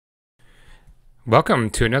Welcome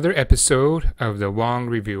to another episode of the Wong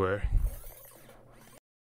Reviewer.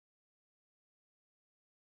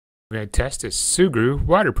 We're going to test this Sugru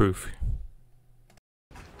Waterproof.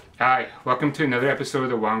 Hi, welcome to another episode of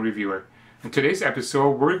the Wong Reviewer. In today's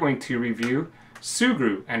episode, we're going to review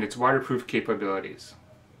Sugru and its waterproof capabilities.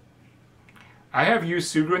 I have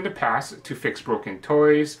used Sugru in the past to fix broken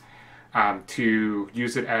toys, to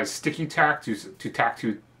use it as sticky tack, to tack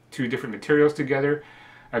two different materials together.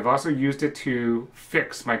 I've also used it to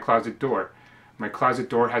fix my closet door. My closet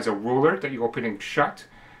door has a roller that you open and shut.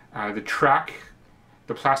 The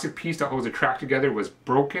plastic piece that holds the track together was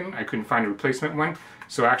broken. I couldn't find a replacement one,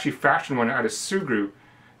 so I actually fashioned one out of Sugru,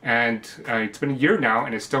 and it's been a year now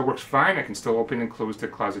and it still works fine. I can still open and close the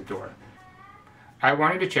closet door. I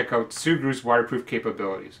wanted to check out Sugru's waterproof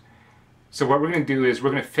capabilities. So what we're going to do is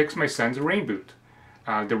we're going to fix my son's rain boot.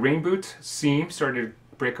 The rain boot seam started to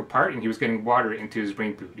break apart and he was getting water into his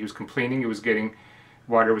rain boot. He was complaining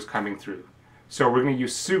water was coming through. So we're going to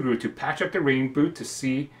use Sugru to patch up the rain boot to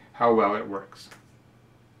see how well it works.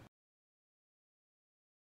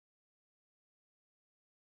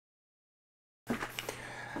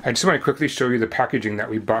 I just want to quickly show you the packaging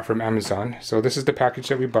that we bought from Amazon. So this is the package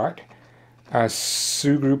that we bought.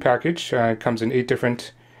 Sugru package. It comes in 8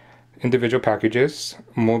 different individual packages.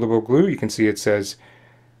 Moldable glue. You can see it says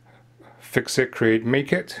fix it, create,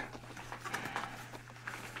 make it.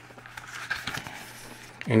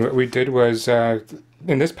 And what we did was, in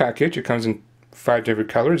this package, it comes in 5 different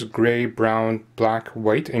colors: gray, brown, black,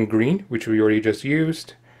 white, and green, which we already just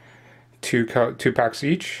used. Two packs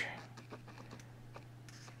each.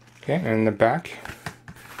 Okay, and in the back,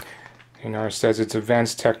 it says it's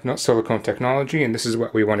advanced silicone technology, and this is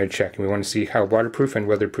what we want to check. We want to see how waterproof and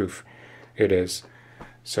weatherproof it is.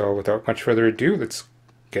 So without much further ado, let's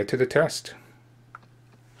get to the test.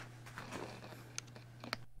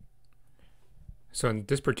 So in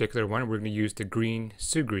this particular one, we're going to use the green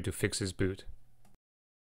Sugru to fix his boot.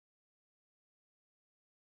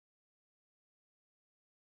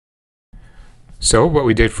 So what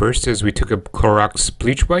we did first is we took a Clorox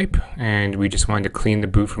bleach wipe and we just wanted to clean the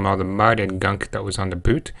boot from all the mud and gunk that was on the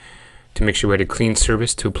boot to make sure we had a clean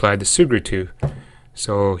surface to apply the Sugru to.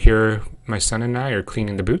 So here my son and I are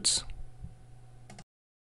cleaning the boots.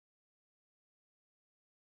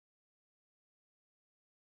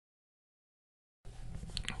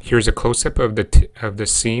 Here's a close-up of the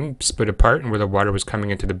seam split apart and where the water was coming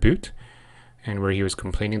into the boot and where he was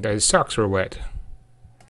complaining that his socks were wet.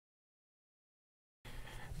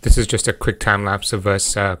 This is just a quick time lapse of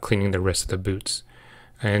us cleaning the rest of the boots,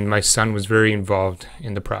 and my son was very involved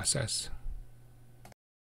in the process.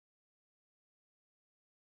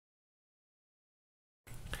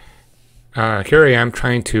 Here I am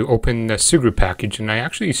trying to open the Sugru package, and I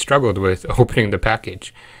actually struggled with opening the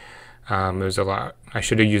package. It was a lot. I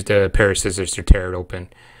should have used a pair of scissors to tear it open.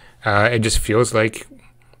 It just feels like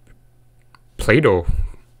Play-Doh.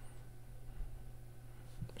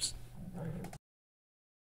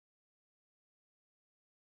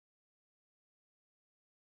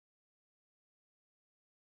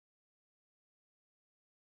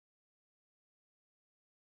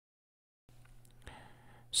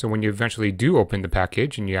 So when you eventually do open the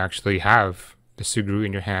package and you actually have the Sugru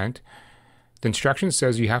in your hand, the instruction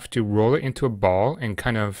says you have to roll it into a ball and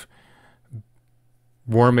kind of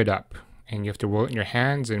warm it up. And you have to roll it in your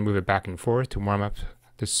hands and move it back and forth to warm up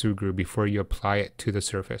the Sugru before you apply it to the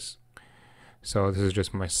surface. So this is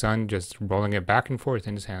just my son just rolling it back and forth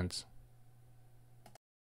in his hands.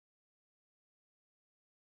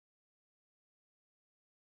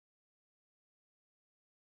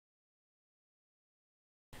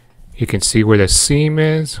 You can see where the seam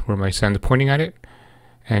is, where my son's pointing at it.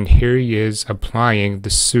 And here he is applying the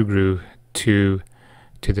Sugru to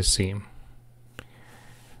the seam.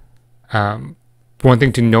 One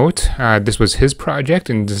thing to note, this was his project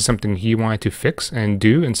and this is something he wanted to fix and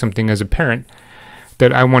do, and something as a parent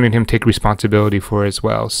that I wanted him to take responsibility for as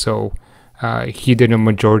well. So he did a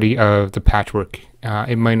majority of the patchwork.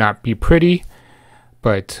 It might not be pretty,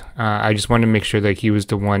 but I just wanted to make sure that he was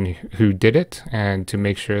the one who did it and to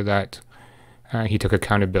make sure that he took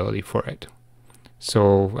accountability for it.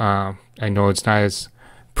 So I know it's not as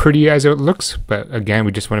pretty as it looks, but again,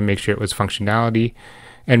 we just want to make sure it was functionality.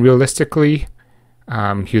 And realistically,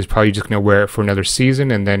 he was probably just going to wear it for another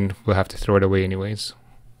season and then we'll have to throw it away anyways.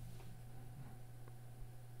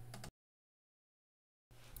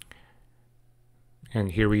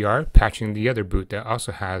 And here we are patching the other boot that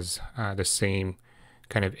also has the same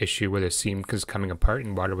kind of issue where the seam is coming apart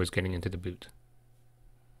and water was getting into the boot.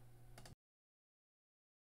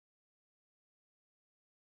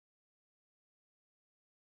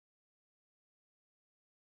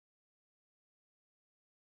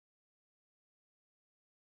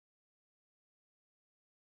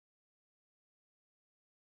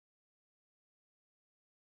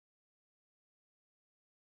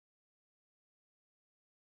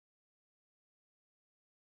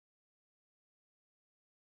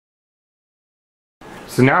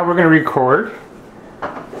 So now we're going to record.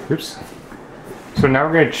 Oops. So now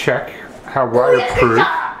we're going to check how waterproof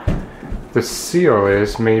the seal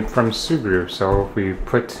is made from Sugru. So we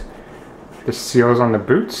put the seals on the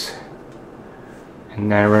boots,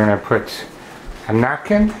 and then we're going to put a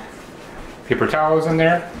napkin, paper towels in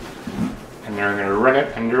there, and then we're going to run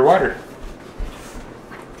it under water.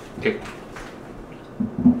 Okay.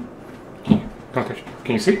 Don't touch it.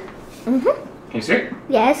 Can you see? Mm-hmm. Can you see it?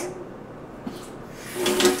 Yes.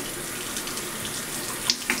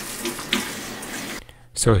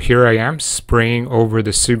 So here I am spraying over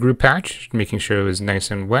the Sugru patch, making sure it was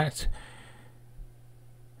nice and wet,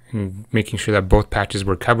 and making sure that both patches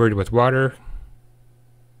were covered with water.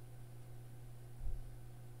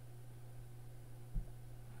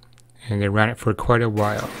 And they ran it for quite a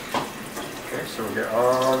while. Okay, so we'll get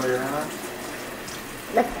all the way around.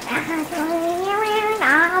 Look, all the way around,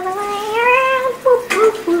 all the way around. Boop,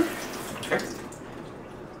 boop, boop. Okay.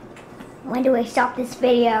 When do I stop this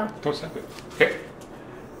video? Don't stop it. Okay.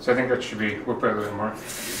 So I think that should be, we'll put a little more. But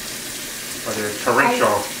it's torrential.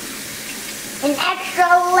 An extra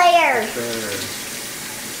layer.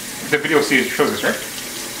 The video shows us, right?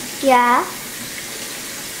 Yeah.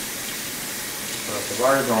 So the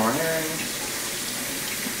water going in.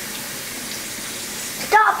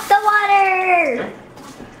 Stop the water! Okay.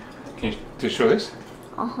 Can you just show this?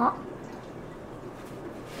 Uh-huh.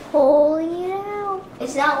 Holy hell.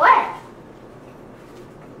 It's not wet.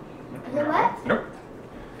 Is it wet? Nope.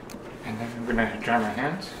 And then I'm gonna dry my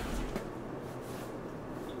hands.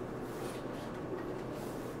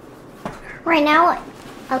 Right now,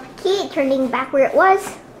 I'll keep it turning back where it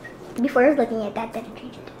was. Before I was looking at that, didn't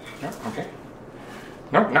change it. No, okay.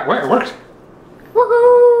 No, not wet. It worked.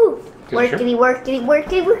 Woohoo! Did Did we work? Did we work?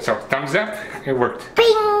 Did we work? So thumbs up. It worked.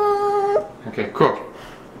 Bing! Okay, cool.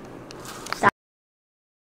 Stop.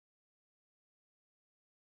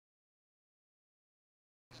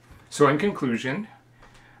 So in conclusion,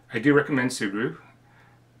 I do recommend Sugru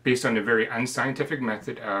based on the very unscientific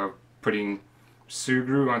method of putting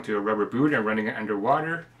Sugru onto a rubber boot and running it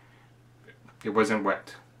underwater. It wasn't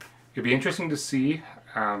wet. It'd be interesting to see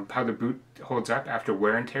how the boot holds up after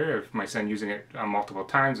wear and tear, if my son using it multiple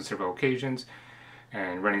times on several occasions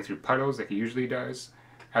and running through puddles like he usually does.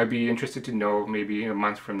 I'd be interested to know maybe a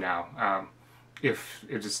month from now if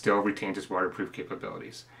it still retains its waterproof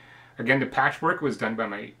capabilities. Again, the patchwork was done by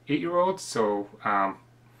my 8-year-old, so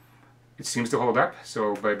it seems to hold up,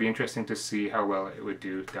 but it'd be interesting to see how well it would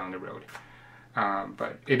do down the road.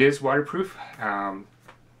 But it is waterproof.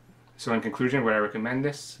 So in conclusion, would I recommend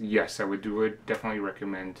this? Yes, I would definitely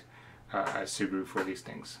recommend Sugru for these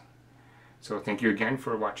things. So thank you again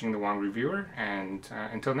for watching The Wong Reviewer, and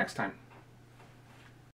until next time.